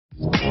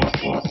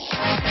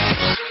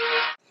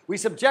We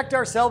subject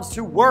ourselves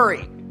to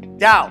worry,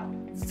 doubt,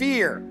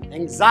 fear,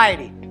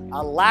 anxiety,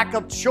 a lack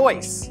of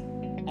choice,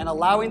 and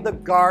allowing the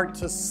guard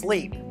to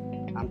sleep.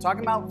 I'm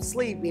talking about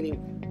sleep,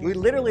 meaning we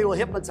literally will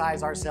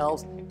hypnotize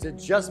ourselves to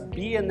just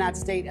be in that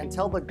state and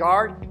tell the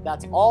guard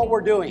that's all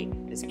we're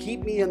doing is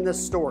keep me in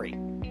this story,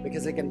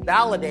 because it can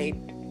validate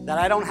that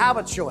I don't have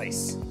a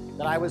choice,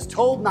 that I was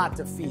told not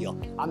to feel.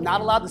 I'm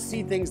not allowed to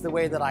see things the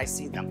way that I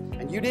see them.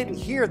 And you didn't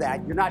hear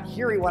that. You're not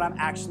hearing what I'm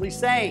actually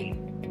saying.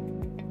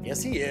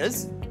 Yes, he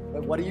is,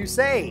 but what are you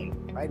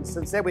saying? Right?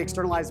 Instead, we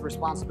externalize the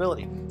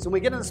responsibility. So when we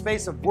get in the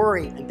space of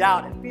worry and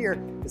doubt and fear,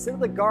 instead of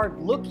the guard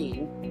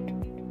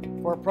looking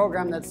for a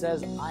program that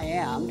says, I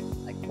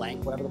am, like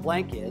blank, whatever the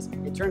blank is,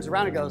 it turns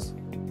around and goes,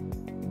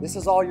 this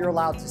is all you're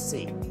allowed to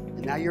see.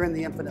 And now you're in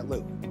the infinite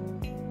loop.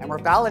 And we're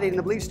validating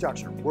the belief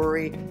structure.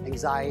 Worry,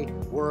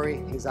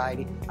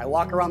 anxiety. I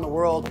walk around the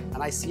world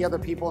and I see other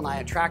people and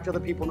I attract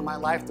other people into my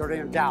life. They're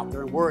in doubt,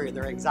 they're in worry,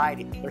 they're in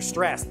anxiety, they're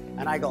stressed.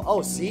 And I go,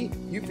 oh, see,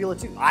 you feel it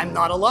too. I'm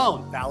not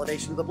alone.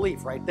 Validation of the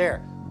belief right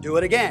there. Do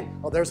it again.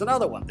 Oh, there's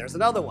another one, there's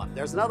another one,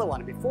 there's another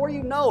one. And before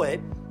you know it,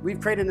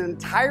 we've created an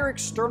entire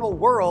external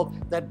world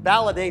that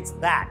validates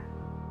that.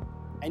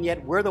 And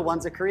yet we're the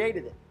ones that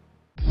created it.